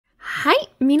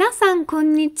minasan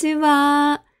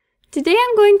konnichiwa. Today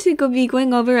I'm going to be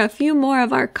going over a few more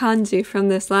of our kanji from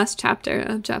this last chapter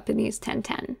of Japanese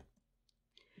 1010.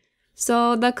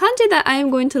 So the kanji that I am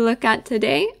going to look at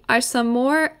today are some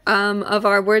more of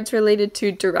our words related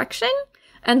to direction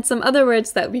and some other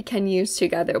words that we can use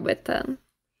together with them.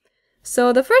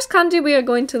 So the first kanji we are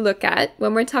going to look at,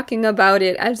 when we're talking about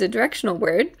it as a directional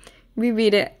word, we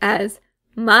read it as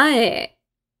mae.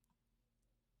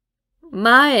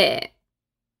 Mae.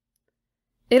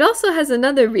 It also has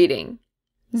another reading,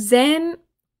 zen.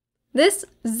 This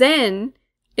zen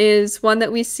is one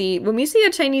that we see. When we see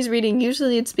a Chinese reading,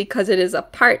 usually it's because it is a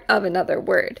part of another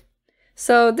word.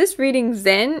 So this reading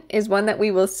zen is one that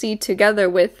we will see together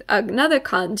with another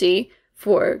kanji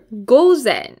for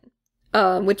gozen,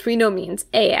 which we know means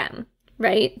AM,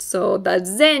 right? So the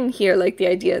zen here, like the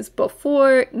idea is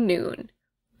before noon,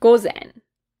 gozen.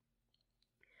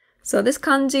 So this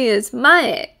kanji is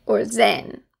mae or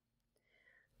zen.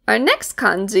 Our next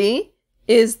kanji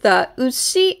is the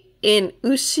ushi in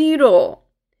ushiro.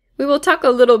 We will talk a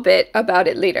little bit about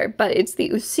it later, but it's the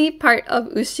ushi part of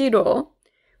ushiro.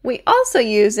 We also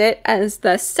use it as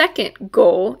the second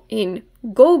go in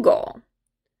gogo.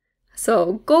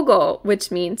 So gogo,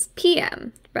 which means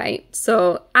PM, right?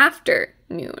 So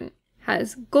afternoon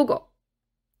has gogo.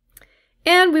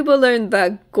 And we will learn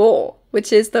the go,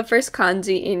 which is the first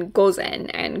kanji in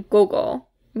gozen and gogo,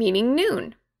 meaning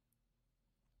noon.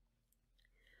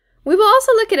 We will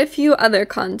also look at a few other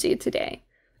kanji today.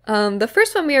 The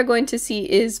first one we are going to see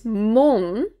is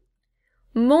mon.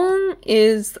 Mon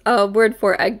is a word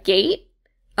for a gate.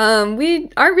 We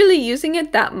aren't really using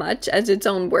it that much as its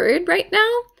own word right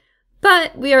now,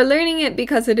 but we are learning it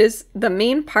because it is the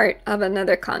main part of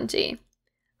another kanji.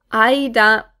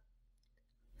 Aida.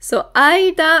 So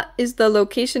aida is the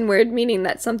location word, meaning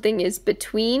that something is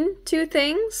between two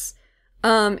things.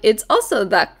 It's also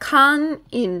the kan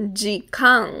in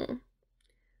jikan.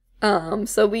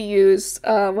 So we use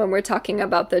when we're talking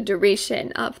about the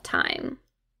duration of time.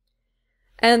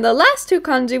 And the last two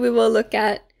kanji we will look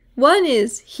at, one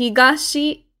is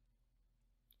higashi,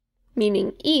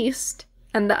 meaning east,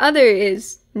 and the other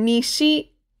is nishi,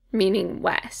 meaning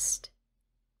west.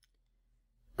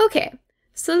 Okay,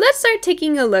 so let's start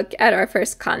taking a look at our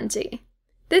first kanji.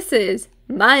 This is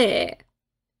mae.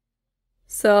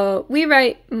 So we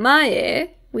write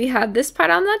mae, we have this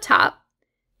part on the top,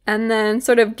 and then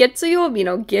sort of getsuyo,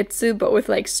 getsu, but with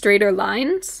like straighter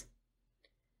lines.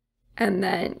 And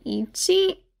then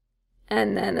ichi,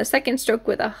 and then a second stroke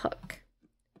with a hook.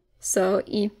 So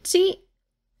ichi,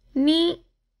 ni,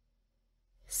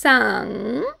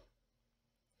 san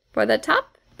for the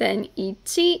top, then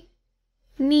ichi,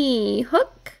 ni,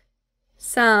 hook,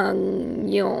 san,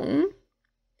 yon,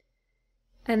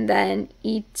 and then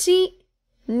ichi,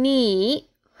 ni,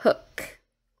 hook.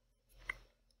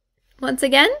 Once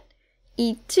again,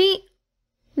 ichi,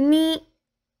 ni,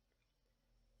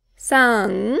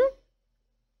 san,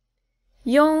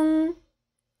 yon,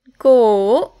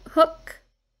 go, hook,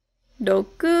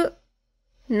 roku,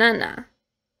 nana,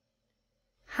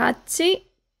 hachi,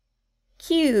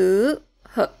 kyu,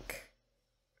 hook.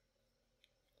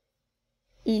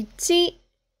 Ichi,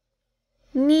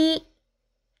 ni,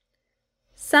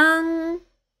 san,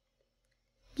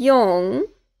 yon,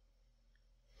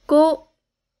 go,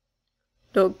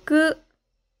 roku,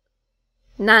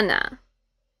 nana,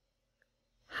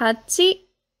 hachi,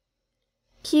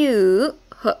 kyu,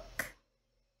 hook.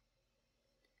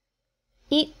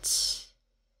 Ich,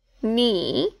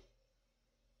 ni,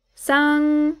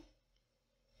 san,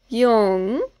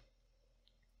 yon,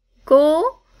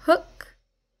 go, hook,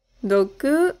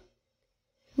 roku,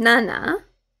 nana,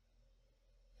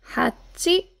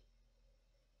 hachi,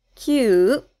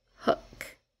 kyu,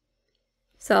 hook.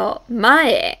 So,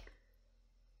 mae.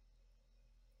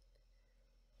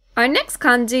 Our next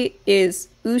kanji is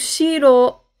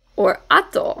ushiro or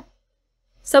ato.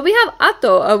 So we have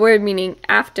ato, a word meaning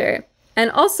after,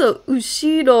 and also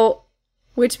ushiro,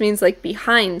 which means like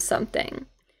behind something.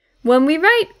 When we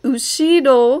write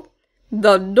ushiro,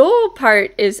 the do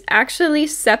part is actually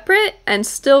separate and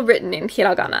still written in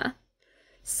hiragana.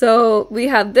 So we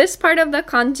have this part of the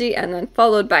kanji and then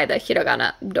followed by the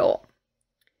hiragana do.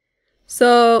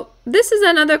 So this is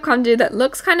another kanji that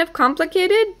looks kind of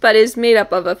complicated, but is made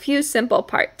up of a few simple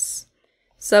parts.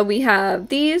 So we have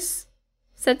these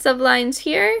sets of lines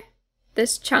here,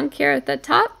 this chunk here at the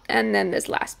top, and then this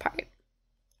last part.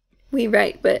 We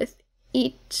write with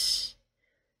ich,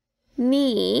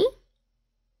 ni,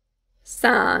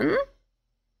 san,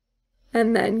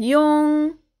 and then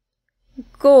yon,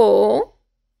 go,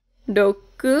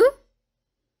 roku,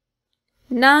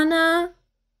 nana,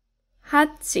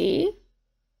 hachi,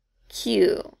 9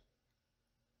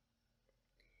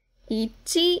 1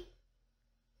 2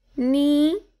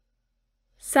 3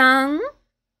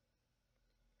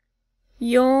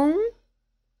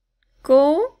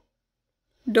 4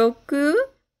 5 6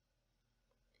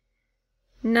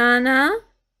 7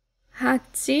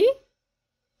 8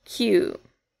 9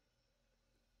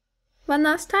 One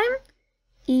last time.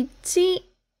 1 2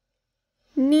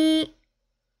 3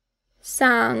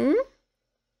 4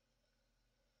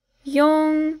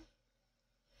 5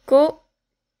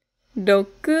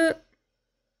 6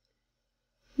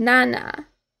 7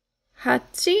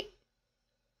 8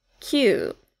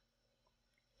 9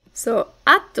 So,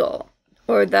 後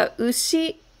or the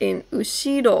ushi in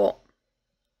ushiro.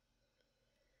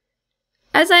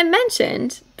 As I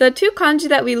mentioned, the two kanji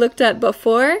that we looked at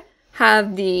before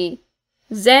have the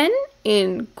zen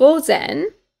in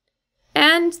gozen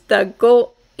and the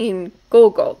go in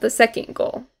gogo, the second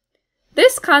go.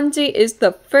 This kanji is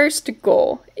the first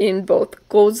go in both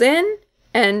gozen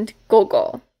and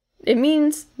gogo. It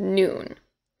means noon.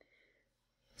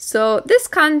 So this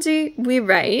kanji we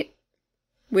write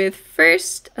with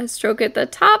first a stroke at the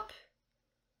top,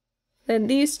 then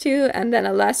these two, and then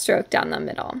a last stroke down the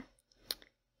middle.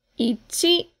 1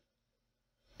 2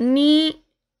 3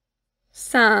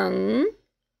 4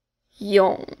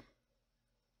 1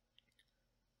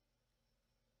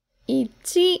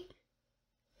 2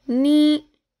 3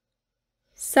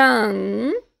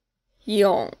 4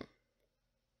 1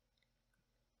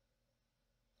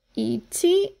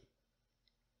 2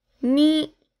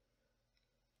 3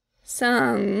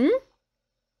 4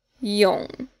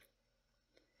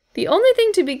 The only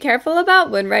thing to be careful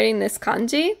about when writing this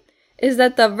kanji is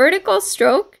that the vertical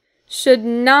stroke should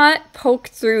not poke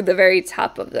through the very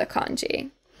top of the kanji.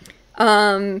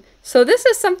 So this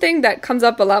is something that comes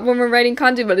up a lot when we're writing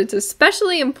kanji, but it's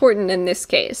especially important in this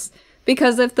case.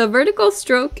 Because if the vertical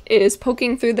stroke is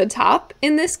poking through the top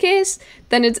in this case,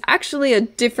 then it's actually a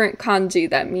different kanji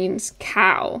that means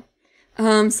cow.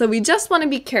 So we just want to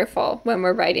be careful when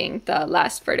we're writing the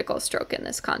last vertical stroke in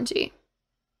this kanji.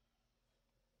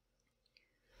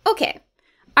 Okay,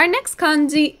 our next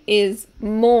kanji is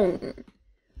mon.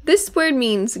 This word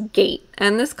means gate,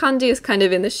 and this kanji is kind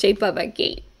of in the shape of a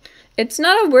gate. It's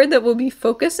not a word that we'll be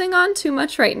focusing on too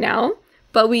much right now,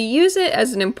 but we use it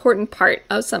as an important part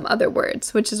of some other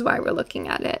words, which is why we're looking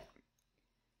at it.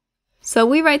 So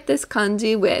we write this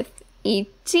kanji with 1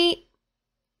 2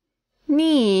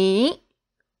 3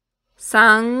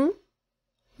 4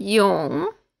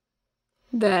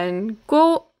 then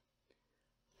 5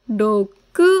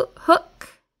 6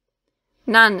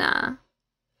 7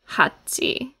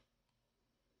 8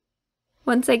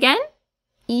 Once again,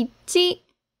 1 2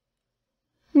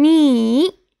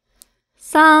 3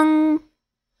 4 5 6 7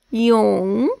 8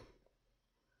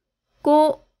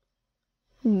 1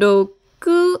 2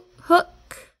 3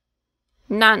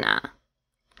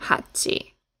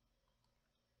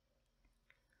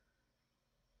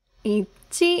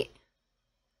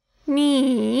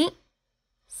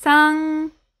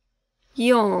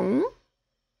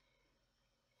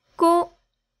 4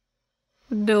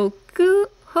 5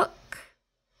 6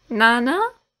 7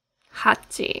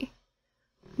 8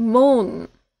 mon.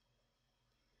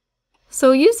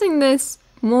 So using this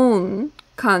mon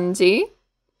kanji,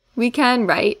 we can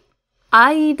write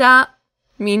aida,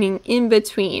 meaning in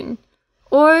between,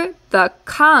 or the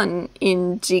kan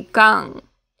in jikan.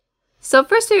 So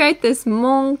first we write this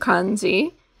mon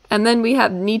kanji, and then we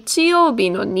have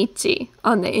nichiyoubi no nichi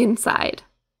on the inside.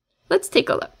 Let's take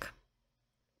a look.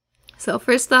 So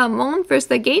first the mon, first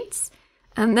the gates,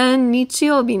 and then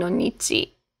nichiyoubi no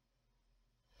nichi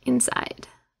inside.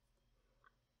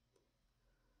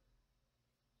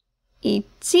 1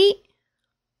 2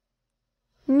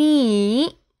 3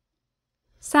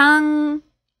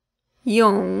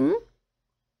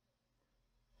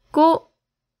 4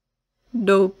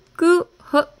 5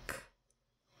 6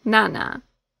 7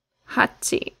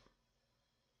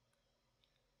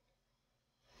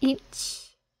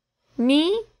 8 1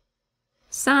 2 3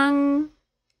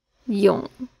 4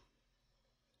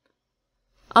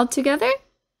 All together?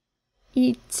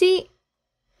 1 2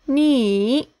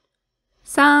 3 4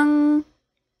 5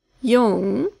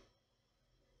 6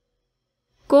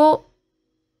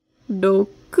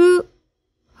 7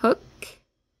 8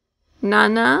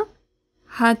 9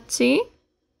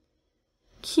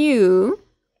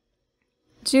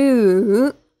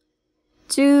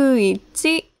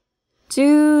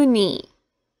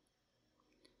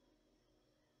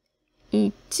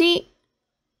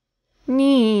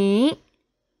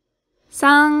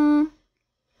 10 11 12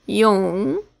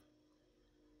 1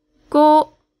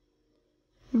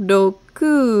 2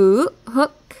 3 4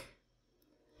 5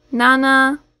 6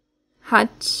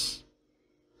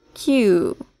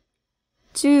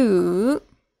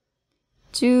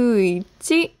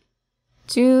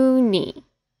 7、8、9、10、11、12.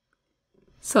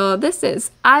 So this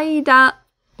is 間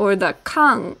or the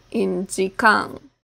間 in 時間.